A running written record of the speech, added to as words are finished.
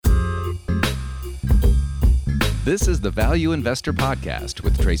This is the Value Investor Podcast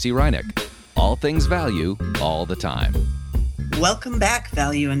with Tracey. All things value, all the time. Welcome back,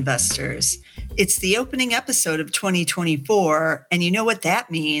 value investors. It's the opening episode of 2024, and you know what that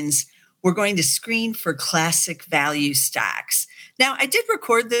means. We're going to screen for classic value stocks. Now, I did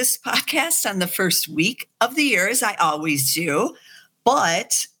record this podcast on the first week of the year, as I always do,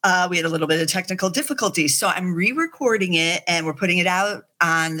 but we had a little bit of technical difficulty. So I'm re-recording it and we're putting it out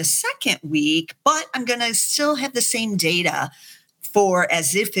on the second week, but I'm going to still have the same data for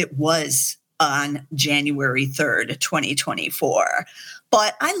as if it was on January 3rd, 2024.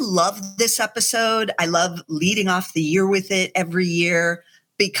 But I love this episode. I love leading off the year with it every year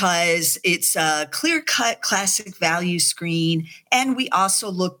because it's a clear-cut classic value screen. And we also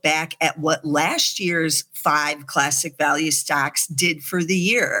look back at what last year's 5 classic value stocks did for the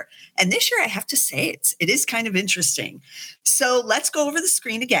year. And this year, I have to say, it is kind of interesting. So let's go over the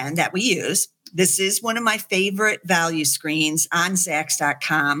screen again that we use. This is one of my favorite value screens on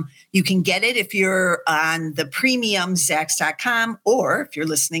Zacks.com. You can get it if you're on the premium Zacks.com or if you're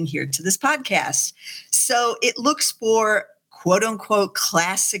listening here to this podcast. So it looks for quote unquote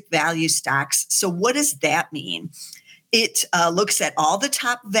classic value stocks. So what does that mean? It looks at all the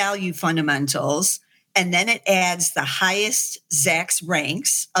top value fundamentals, and then it adds the highest Zacks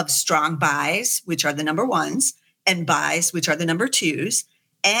ranks of strong buys, which are the number ones, and buys, which are the number twos.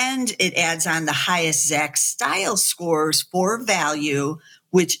 And it adds on the highest Zacks style scores for value,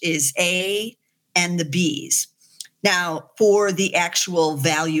 which is A and the Bs. Now, for the actual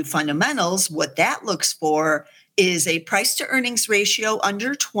value fundamentals, what that looks for is a price to earnings ratio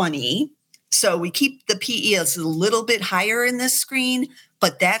under 20. So we keep the PE as a little bit higher in this screen,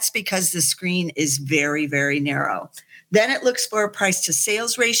 but that's because the screen is very, very narrow. Then it looks for a price to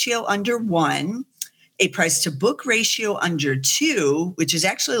sales ratio under 1, a price to book ratio under 2, which is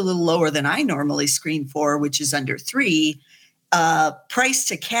actually a little lower than I normally screen for, which is under 3, price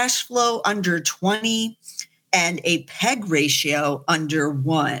to cash flow under 20, and a PEG ratio under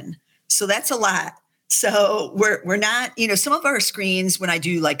 1. So that's a lot. So we're not, some of our screens, when I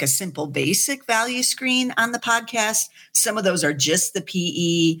do like a simple basic value screen on the podcast, some of those are just the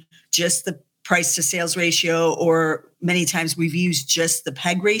PE, just the price to sales ratio, or many times we've used just the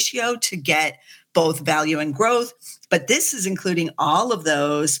PEG ratio to get both value and growth. But this is including all of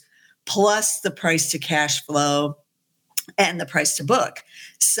those plus the price to cash flow and the price to book.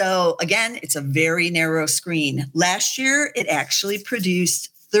 So again, it's a very narrow screen. Last year, it actually produced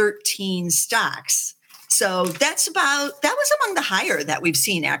 13 stocks. So that was among the higher that we've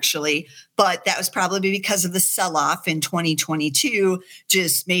seen actually, but that was probably because of the sell-off in 2022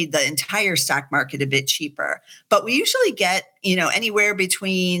 just made the entire stock market a bit cheaper. But we usually get, anywhere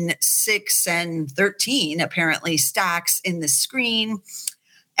between 6 and 13 apparently stocks in the screen.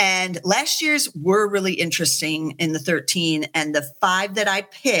 And last year's were really interesting in the 13, and the 5 that I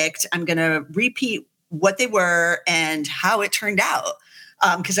picked, I'm going to repeat what they were and how it turned out.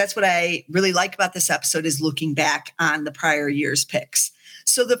 Because that's what I really like about this episode is looking back on the prior year's picks.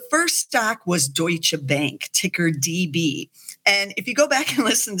 So the first stock was Deutsche Bank, ticker DB. And if you go back and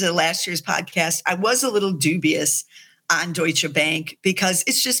listen to last year's podcast, I was a little dubious on Deutsche Bank because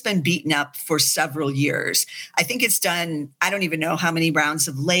it's just been beaten up for several years. I think it's done, I don't even know how many rounds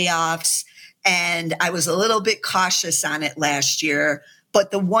of layoffs. And I was a little bit cautious on it last year.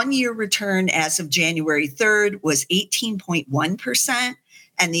 But the 1-year return as of January 3rd was 18.1%.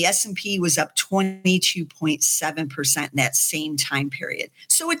 And the S&P was up 22.7% in that same time period.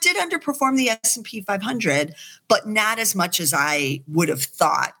 So it did underperform the S&P 500, but not as much as I would have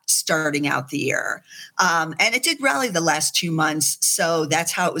thought starting out the year. And it did rally the last 2 months. So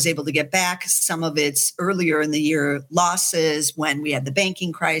that's how it was able to get back some of its earlier in the year losses when we had the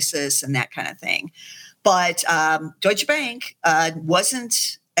banking crisis and that kind of thing. But Deutsche Bank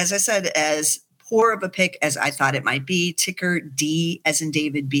wasn't, as I said, as poor of a pick as I thought it might be. Ticker D as in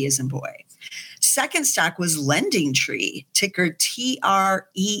David, B as in boy. Second stock was Lending Tree, ticker TREE.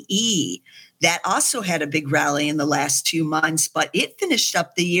 That also had a big rally in the last 2 months, but it finished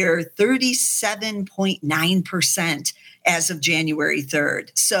up the year 37.9% as of January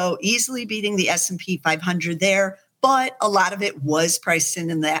 3rd. So easily beating the S&P 500 there, but a lot of it was priced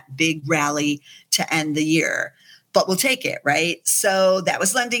in that big rally to end the year. But we'll take it, right? So that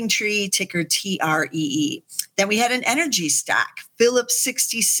was Lending Tree, ticker TREE. Then we had an energy stock, Phillips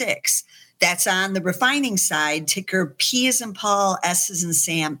 66. That's on the refining side, ticker P as in Paul, S as in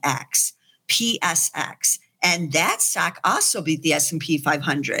Sam, X, PSX. And that stock also beat the S&P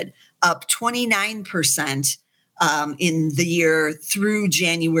 500, up 29% in the year through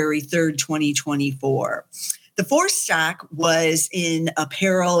January 3rd, 2024. The fourth stock was in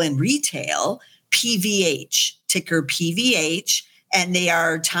apparel and retail, PVH, ticker PVH, and they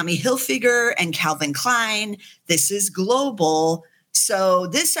are Tommy Hilfiger and Calvin Klein. This is global. So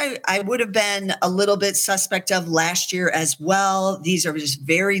this I would have been a little bit suspect of last year as well. These are just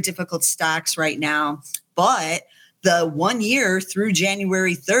very difficult stocks right now. But the 1 year through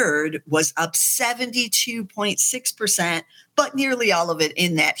January 3rd was up 72.6%, but nearly all of it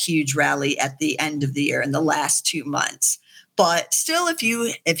in that huge rally at the end of the year in the last 2 months. But still, if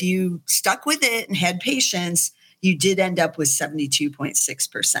you stuck with it and had patience, you did end up with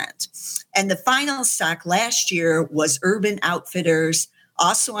 72.6%. And the final stock last year was Urban Outfitters,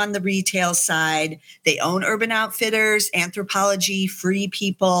 also on the retail side. They own Urban Outfitters, Anthropologie, Free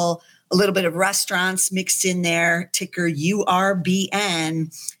People, a little bit of restaurants mixed in there, ticker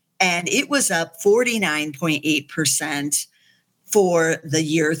URBN. And it was up 49.8% for the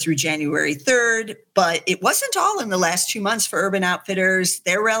year through January 3rd, but it wasn't all in the last 2 months for Urban Outfitters.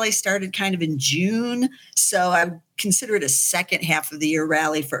 Their rally started kind of in June, so I would consider it a second half of the year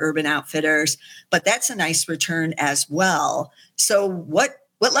rally for Urban Outfitters, but that's a nice return as well. So what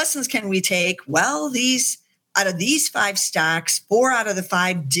lessons can we take? Well, out of these 5 stocks, 4 out of the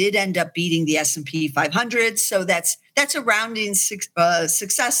 5 did end up beating the S&P 500, so that's a rounding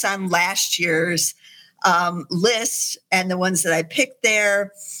success on last year's list and the ones that I picked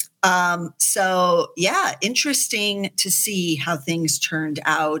there. So yeah, interesting to see how things turned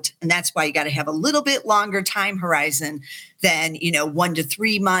out. And that's why you got to have a little bit longer time horizon than, 1 to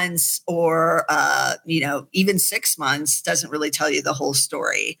 3 months or, even 6 months doesn't really tell you the whole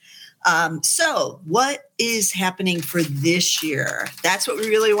story. So what is happening for this year? That's what we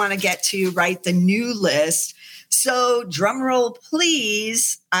really want to get to, right? The new list. So drum roll,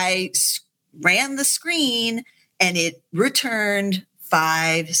 please. I ran the screen and it returned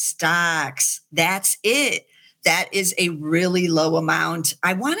 5 stocks. That's it. That is a really low amount.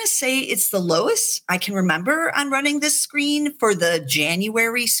 I want to say it's the lowest I can remember on running this screen for the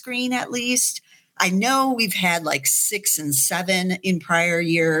January screen, at least. I know we've had like 6 and 7 in prior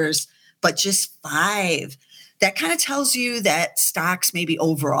years, but just 5. That kind of tells you that stocks maybe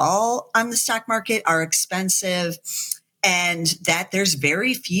overall on the stock market are expensive, and that there's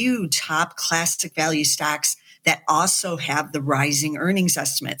very few top classic value stocks that also have the rising earnings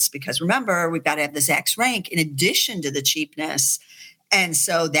estimates. Because remember, we've got to have the Zacks rank in addition to the cheapness. And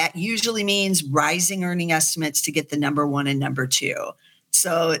so that usually means rising earning estimates to get the number 1 and number 2.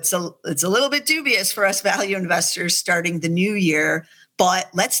 So it's a little bit dubious for us value investors starting the new year. But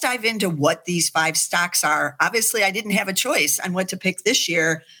let's dive into what these 5 stocks are. Obviously, I didn't have a choice on what to pick this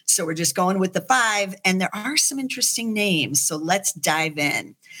year, so we're just going with the 5. And there are some interesting names, so let's dive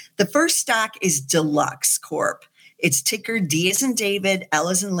in. The first stock is Deluxe Corp. It's ticker D as in David, L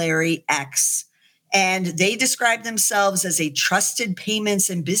as in Larry, X. And they describe themselves as a trusted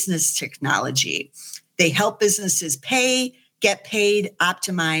payments and business technology. They help businesses pay, get paid,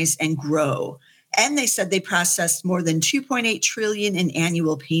 optimize, and grow. And they said they processed more than 2.8 trillion in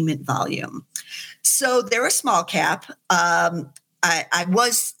annual payment volume. So they're a small cap. I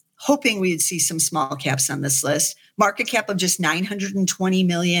was hoping we'd see some small caps on this list. Market cap of just 920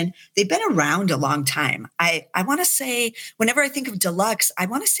 million. They've been around a long time. I want to say, whenever I think of Deluxe, I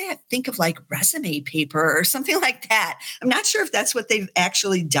think of like resume paper or something like that. I'm not sure if that's what they've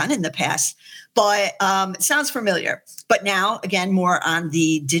actually done in the past, but it sounds familiar. But now, again, more on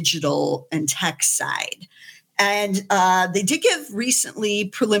the digital and tech side. And they did give recently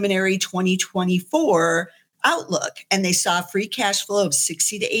preliminary 2024 outlook, and they saw free cash flow of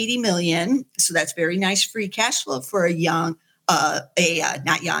 60 to 80 million. So that's very nice free cash flow for a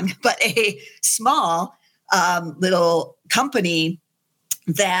small little company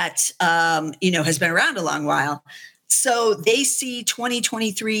that, has been around a long while. So they see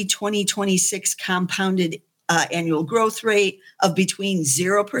 2023, 2026 compounded annual growth rate of between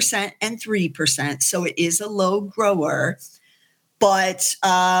 0% and 3%. So it is a low grower, but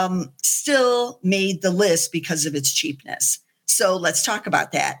still made the list because of its cheapness. So let's talk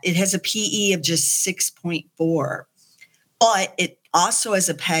about that. It has a PE of just 6.4, but it also has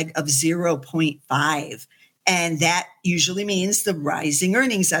a PEG of 0.5. And that usually means the rising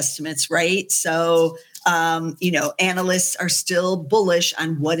earnings estimates, right? So, analysts are still bullish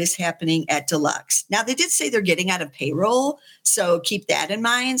on what is happening at Deluxe. Now, they did say they're getting out of payroll, so keep that in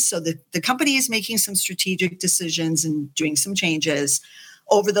mind. So the company is making some strategic decisions and doing some changes.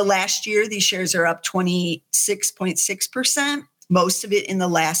 Over the last year, these shares are up 26.6%, most of it in the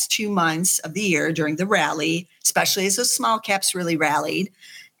last 2 months of the year during the rally, especially as those small caps really rallied.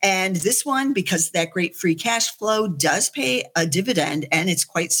 And this one, because of that great free cash flow, does pay a dividend, and it's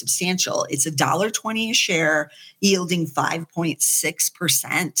quite substantial. It's $1.20 a share, yielding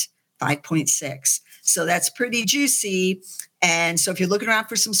 5.6%. 5.6. So that's pretty juicy. And so if you're looking around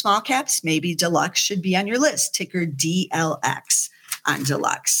for some small caps, maybe Deluxe should be on your list, ticker DLX on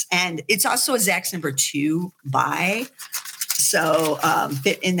Deluxe. And it's also a Zacks number 2 buy. So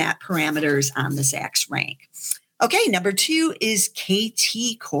fit in that parameters on the Zacks rank. Okay, number 2 is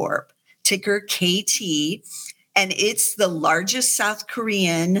KT Corp, ticker KT. And it's the largest South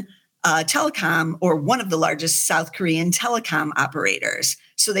Korean telecom, or one of the largest South Korean telecom operators.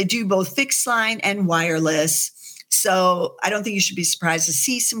 So they do both fixed line and wireless. So I don't think you should be surprised to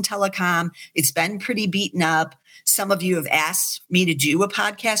see some telecom. It's been pretty beaten up. Some of you have asked me to do a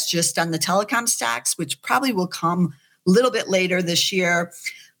podcast just on the telecom stocks, which probably will come a little bit later this year.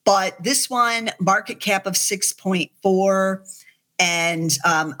 But this one, market cap of 6.4, and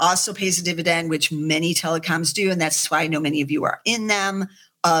also pays a dividend, which many telecoms do. And that's why I know many of you are in them,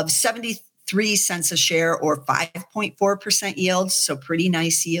 of 73 cents a share, or 5.4% yield. So pretty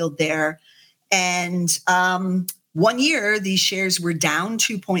nice yield there. And 1 year, these shares were down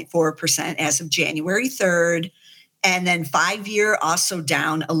 2.4% as of January 3rd. And then 5 year also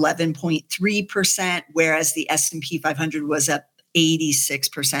down 11.3%, whereas the S&P 500 was up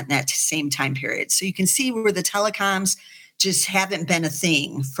 86% in that same time period. So you can see where the telecoms just haven't been a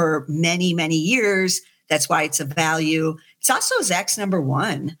thing for many, many years. That's why it's a value. It's also Zacks number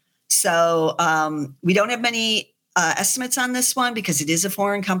 1. So we don't have many estimates on this one because it is a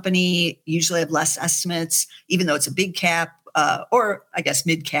foreign company. Usually have less estimates, even though it's a big cap, or I guess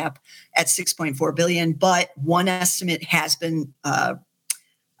mid cap at 6.4 billion. But one estimate has been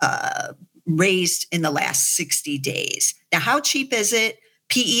raised in the last 60 days. Now, how cheap is it?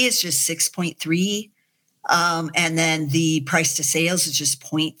 PE is just 6.3. And then the price to sales is just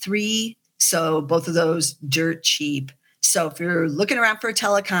 0.3. So both of those dirt cheap. So if you're looking around for a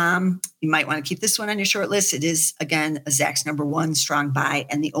telecom, you might want to keep this one on your short list. It is, again, a Zacks number 1 strong buy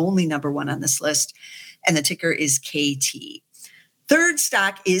and the only number 1 on this list. And the ticker is KT. Third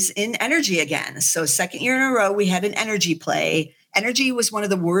stock is in energy again. So second year in a row, we had an energy play. Energy was one of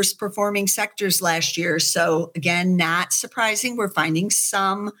the worst performing sectors last year. So again, not surprising. We're finding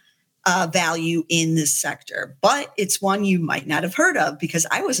some value in this sector, but it's one you might not have heard of because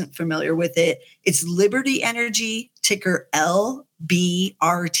I wasn't familiar with it. It's Liberty Energy, ticker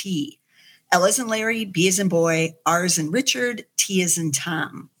LBRT. L as in Larry, B as in boy, R as in Richard, T as in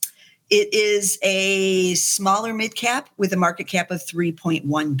Tom. It is a smaller mid cap with a market cap of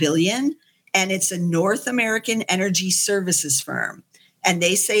 3.1 billion, and it's a North American energy services firm. And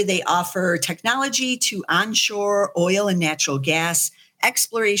they say they offer technology to onshore oil and natural gas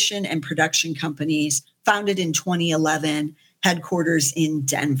exploration and production companies, founded in 2011, headquarters in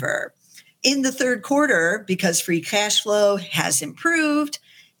Denver. In the third quarter, because free cash flow has improved,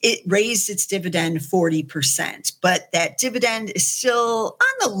 it raised its dividend 40%, but that dividend is still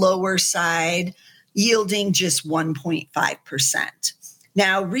on the lower side, yielding just 1.5%.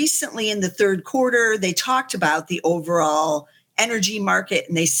 Now, recently in the third quarter, they talked about the overall energy market,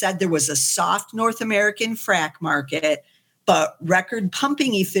 and they said there was a soft North American frac market, but record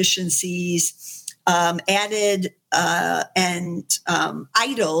pumping efficiencies added and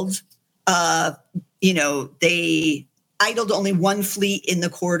idled. They idled only one fleet in the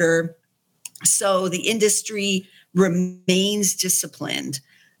quarter. So the industry remains disciplined,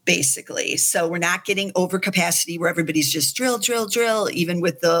 basically. So we're not getting overcapacity where everybody's just drill, even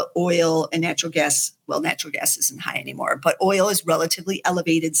with the oil and natural gas. Well, natural gas isn't high anymore, but oil is relatively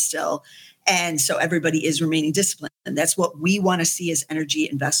elevated still. And so everybody is remaining disciplined. And that's what we want to see as energy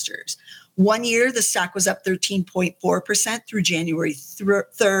investors. 1 year, the stock was up 13.4% through January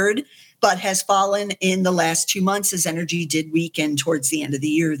 3rd, but has fallen in the last 2 months as energy did weaken towards the end of the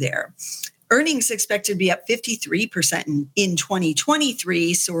year there. Earnings expected to be up 53% in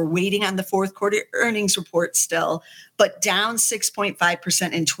 2023. So we're waiting on the fourth quarter earnings report still, but down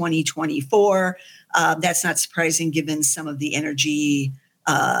 6.5% in 2024. That's not surprising given some of the energy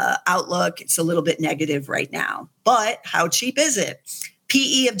outlook. It's a little bit negative right now, but how cheap is it?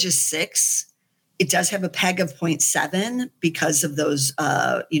 PE of just 6. It does have a PEG of 0.7 because of those,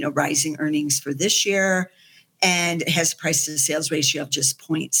 rising earnings for this year. And it has a price to sales ratio of just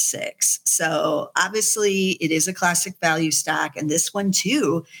 0.6. So obviously it is a classic value stock. And this one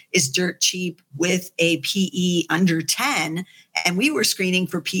too is dirt cheap with a PE under 10. And we were screening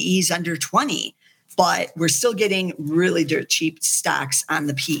for PEs under 20, but we're still getting really dirt cheap stocks on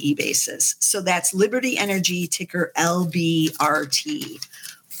the PE basis. So that's Liberty Energy, ticker LBRT.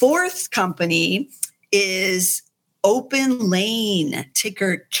 Fourth company is Open Lane,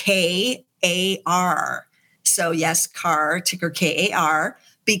 ticker KAR. So yes, CAR, ticker KAR,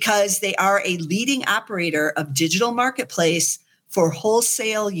 because they are a leading operator of digital marketplace for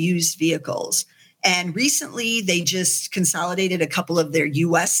wholesale used vehicles. And recently, they just consolidated a couple of their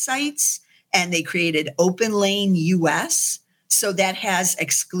U.S. sites, and they created Open Lane US. So that has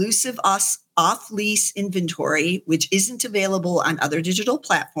exclusive off-lease inventory, which isn't available on other digital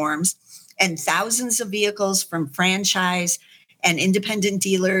platforms, and thousands of vehicles from franchise and independent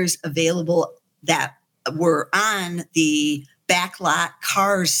dealers available that were on the Backlot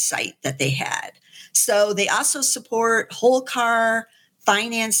Cars site that they had. So they also support whole car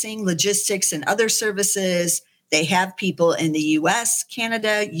financing, logistics, and other services. They have people in the US,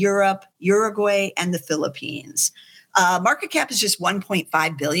 Canada, Europe, Uruguay, and the Philippines. Market cap is just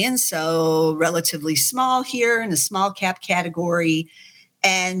 1.5 billion, so relatively small here in the small cap category.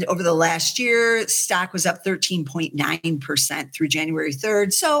 And over the last year, stock was up 13.9% through January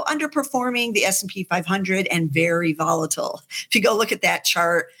 3rd. So underperforming the S&P 500 and very volatile. If you go look at that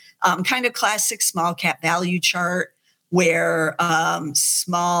chart, kind of classic small cap value chart where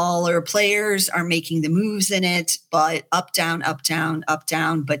smaller players are making the moves in it, but up, down, up, down, up,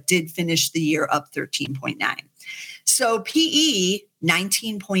 down, but did finish the year up 13.9. So PE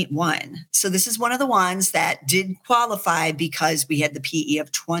 19.1. So this is one of the ones that did qualify because we had the PE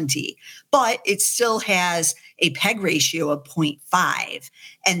of 20, but it still has a PEG ratio of 0.5.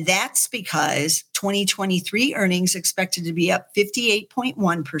 And that's because 2023 earnings expected to be up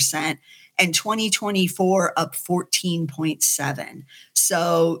 58.1% and 2024 up 14.7.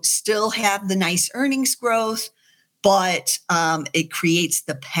 So still have the nice earnings growth, but it creates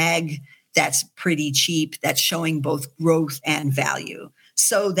the PEG that's pretty cheap, that's showing both growth and value.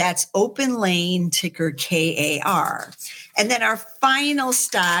 So that's Open Lane, ticker KAR. And then our final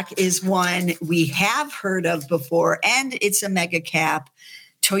stock is one we have heard of before, and it's a mega cap,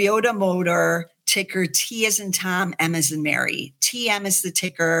 Toyota Motor, ticker T as in Tom, M as in Mary. TM is the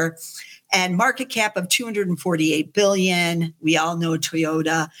ticker. And market cap of 248 billion. We all know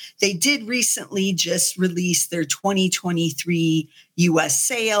Toyota. They did recently just release their 2023 US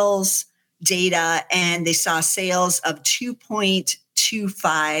sales data, and they saw sales of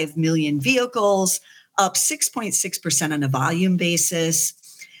 2.25 million vehicles, up 6.6% on a volume basis.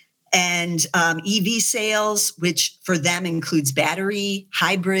 And EV sales, which for them includes battery,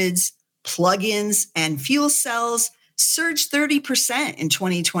 hybrids, plug-ins, and fuel cells, surged 30% in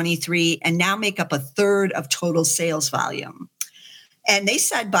 2023 and now make up a third of total sales volume. And they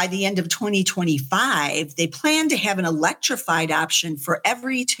said by the end of 2025, they plan to have an electrified option for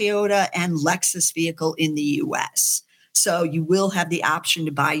every Toyota and Lexus vehicle in the US. So you will have the option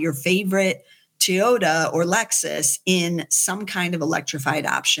to buy your favorite Toyota or Lexus in some kind of electrified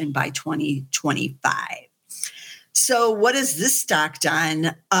option by 2025. So what has this stock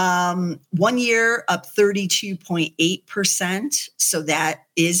done? 1 year up 32.8%. So that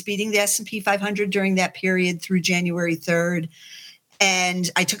is beating the S&P 500 during that period through January 3rd. And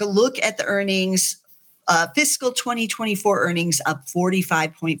I took a look at the earnings, fiscal 2024 earnings up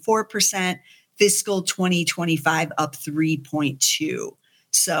 45.4%, fiscal 2025 up 3.2%.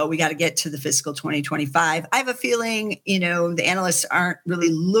 So we got to get to the fiscal 2025. I have a feeling, the analysts aren't really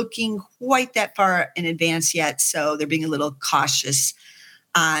looking quite that far in advance yet. So they're being a little cautious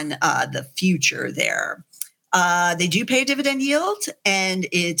on the future there. They do pay a dividend yield, and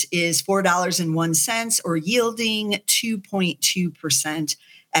it is $4.01 or yielding 2.2%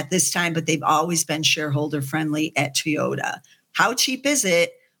 at this time, but they've always been shareholder friendly at Toyota. How cheap is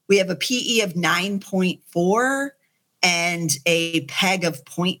it? We have a PE of 9.4 and a PEG of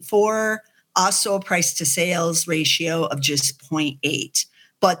 0.4, also a price to sales ratio of just 0.8.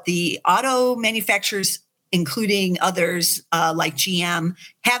 But the auto manufacturers, including others like GM,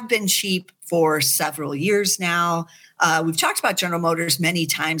 have been cheap for several years now. We've talked about General Motors many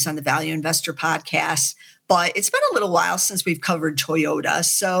times on the Value Investor podcast, but it's been a little while since we've covered Toyota.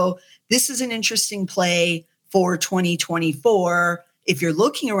 So this is an interesting play for 2024. If you're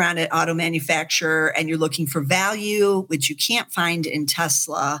looking around at auto manufacturer and you're looking for value, which you can't find in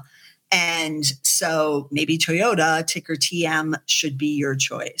Tesla, and so maybe Toyota, ticker TM, should be your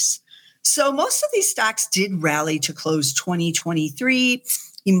choice. So most of these stocks did rally to close 2023.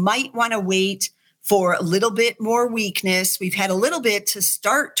 You might want to wait for a little bit more weakness. We've had a little bit to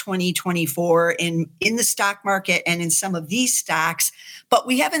start 2024 in the stock market and in some of these stocks, but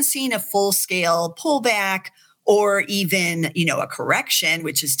we haven't seen a full-scale pullback or even, a correction,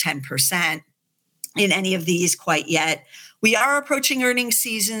 which is 10% in any of these quite yet. We are approaching earnings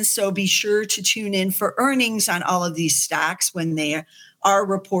season, so be sure to tune in for earnings on all of these stocks when they our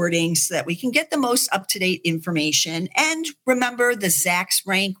reporting so that we can get the most up-to-date information. And remember, the Zacks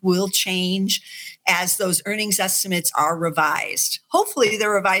rank will change as those earnings estimates are revised. Hopefully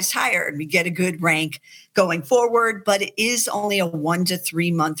they're revised higher and we get a good rank going forward, but it is only a 1 to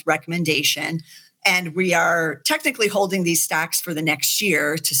 3 month recommendation. And we are technically holding these stocks for the next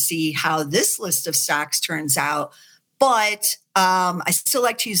year to see how this list of stocks turns out. But I still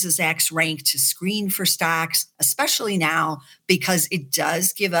like to use the Zacks rank to screen for stocks, especially now, because it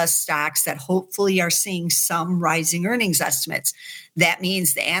does give us stocks that hopefully are seeing some rising earnings estimates. That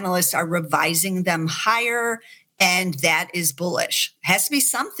means the analysts are revising them higher, and that is bullish. It has to be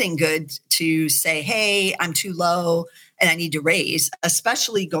something good to say, hey, I'm too low and I need to raise,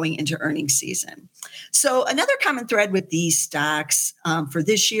 especially going into earnings season. So another common thread with these stocks for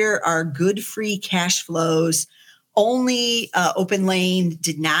this year are good free cash flows. Only Open Lane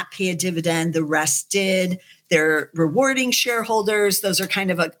did not pay a dividend. The rest did. They're rewarding shareholders. Those are kind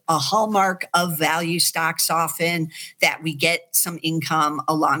of a hallmark of value stocks often, that we get some income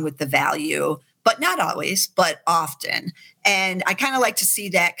along with the value, but not always, but often. And I kind of like to see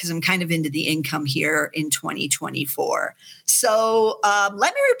that because I'm kind of into the income here in 2024. So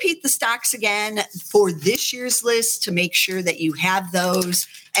let me repeat the stocks again for this year's list to make sure that you have those.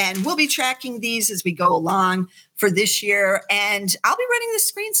 And we'll be tracking these as we go along for this year. And I'll be running the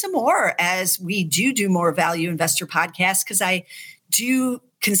screen some more as we do more value investor podcasts, because I do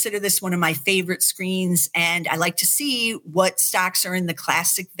consider this one of my favorite screens. And I like to see what stocks are in the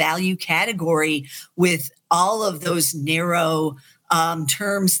classic value category with all of those narrow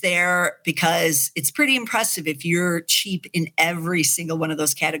terms there, because it's pretty impressive if you're cheap in every single one of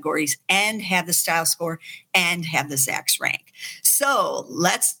those categories and have the style score and have the Zacks rank. So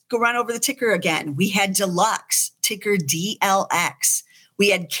let's go run over the ticker again. We had Deluxe, ticker DLX. We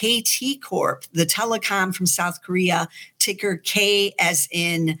had KT Corp, the telecom from South Korea, ticker K as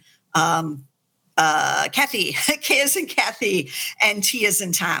in Kathy, K as in Kathy, and T as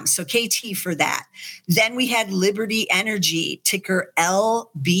in Tom. So KT for that. Then we had Liberty Energy, ticker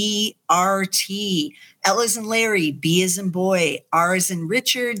LBRT. L as in Larry, B as in boy, R as in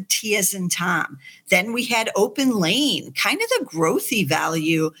Richard, T as in Tom. Then we had Open Lane, kind of the growthy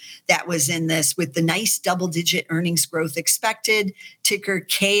value that was in this with the nice double-digit earnings growth expected. Ticker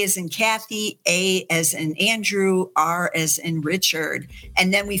K as in Kathy, A as in Andrew, R as in Richard.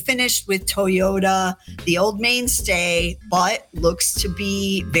 And then we finished with Toyota, the old mainstay, but looks to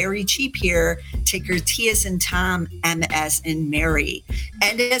be very cheap here. Ticker T as in Tom, M as in Mary.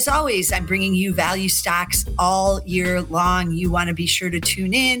 And as always, I'm bringing you value stocks all year long. You want to be sure to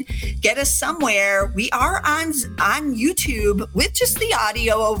tune in, get us somewhere. We are on YouTube with just the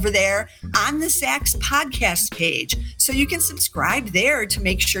audio over there on the Zacks podcast page. So you can subscribe there to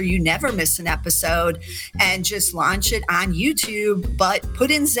make sure you never miss an episode, and just launch it on YouTube, but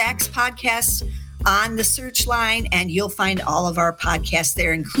put in Zacks podcast on the search line and you'll find all of our podcasts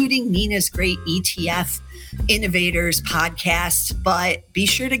there, including Nina's great ETF Innovators podcast. But be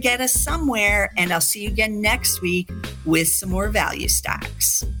sure to get us somewhere, and I'll see you again next week with some more value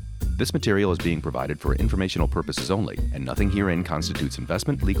stocks. This material is being provided for informational purposes only, and nothing herein constitutes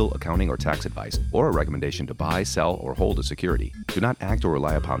investment, legal, accounting, or tax advice, or a recommendation to buy, sell, or hold a security. Do not act or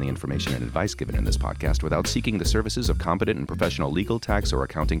rely upon the information and advice given in this podcast without seeking the services of competent and professional legal, tax, or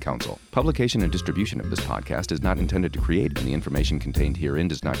accounting counsel. Publication and distribution of this podcast is not intended to create, and the information contained herein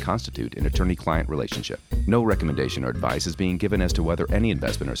does not constitute, an attorney-client relationship. No recommendation or advice is being given as to whether any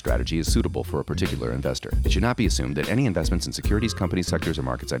investment or strategy is suitable for a particular investor. It should not be assumed that any investments in securities, companies, sectors, or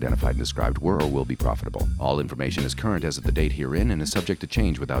markets identified and described were or will be profitable. All information is current as of the date herein and is subject to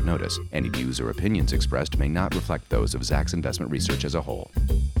change without notice. Any views or opinions expressed may not reflect those of Zacks Investment Research as a whole.